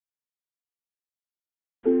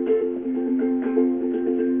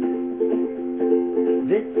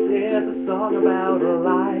song about a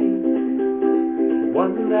lie,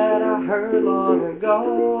 one that I heard long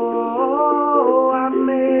ago. I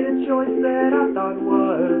made a choice that I thought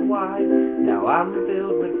was wise. Now I'm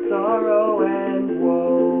filled with sorrow and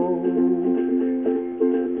woe.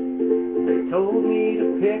 They told me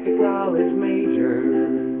to pick a college major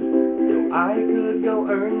so I could go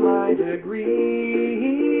earn my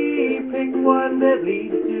degree. Pick one that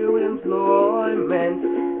leads to employment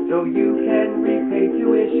so you can repay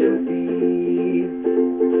tuition fees.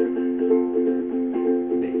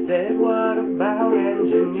 They said, what about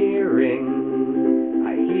engineering?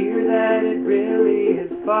 I hear that it really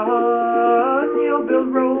is fun. You'll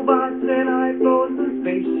build robots and iPhones and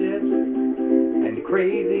spaceships and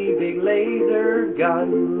crazy big laser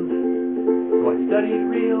guns. So I studied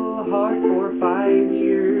real hard for 5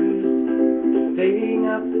 years, staying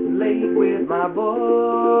up late with my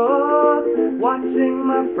books, watching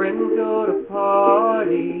my friends go to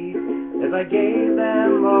parties as I gave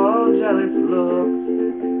them all jealous looks.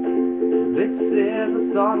 This is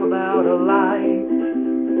a song about a lie,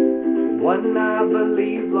 one I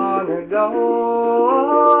believed long ago.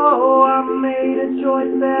 I made a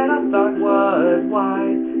choice that I thought was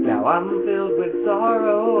wise. Now I'm filled with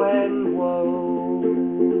sorrow and woe.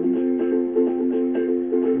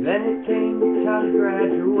 Then it came time to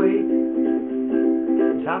graduate,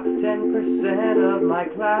 top 10% of my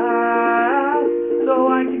class, so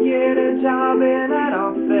I could get a job in that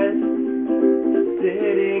office,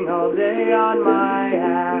 sitting all day on my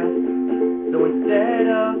ass. So instead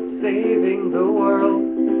of saving the world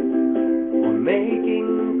or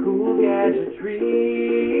making cool gadgetry,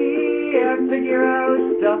 I figure out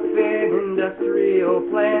stuff in industrial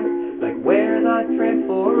plants, like where the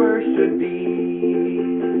transformers should be.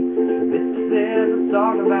 This is a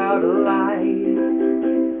song about a lie,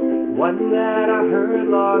 one that I heard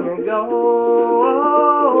long ago.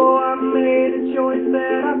 I made a choice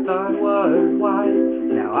that I thought was wise.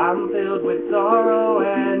 Now I'm filled with sorrow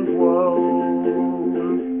and woe.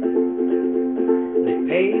 They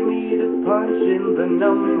pay me to punch in the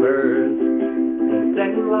numbers and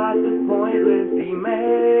send lots of pointless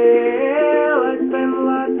email. I spend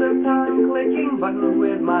lots of time clicking buttons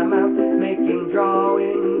with my mouse, making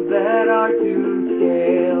drawings that are to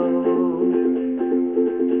scale.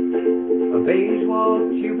 A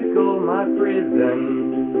beige-walled cubicle, my prison.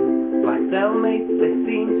 My cellmates, they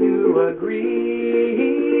seem to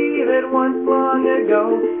agree that once long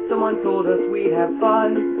ago someone told us we'd have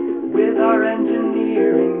fun with our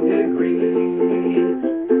engineering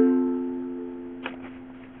degrees.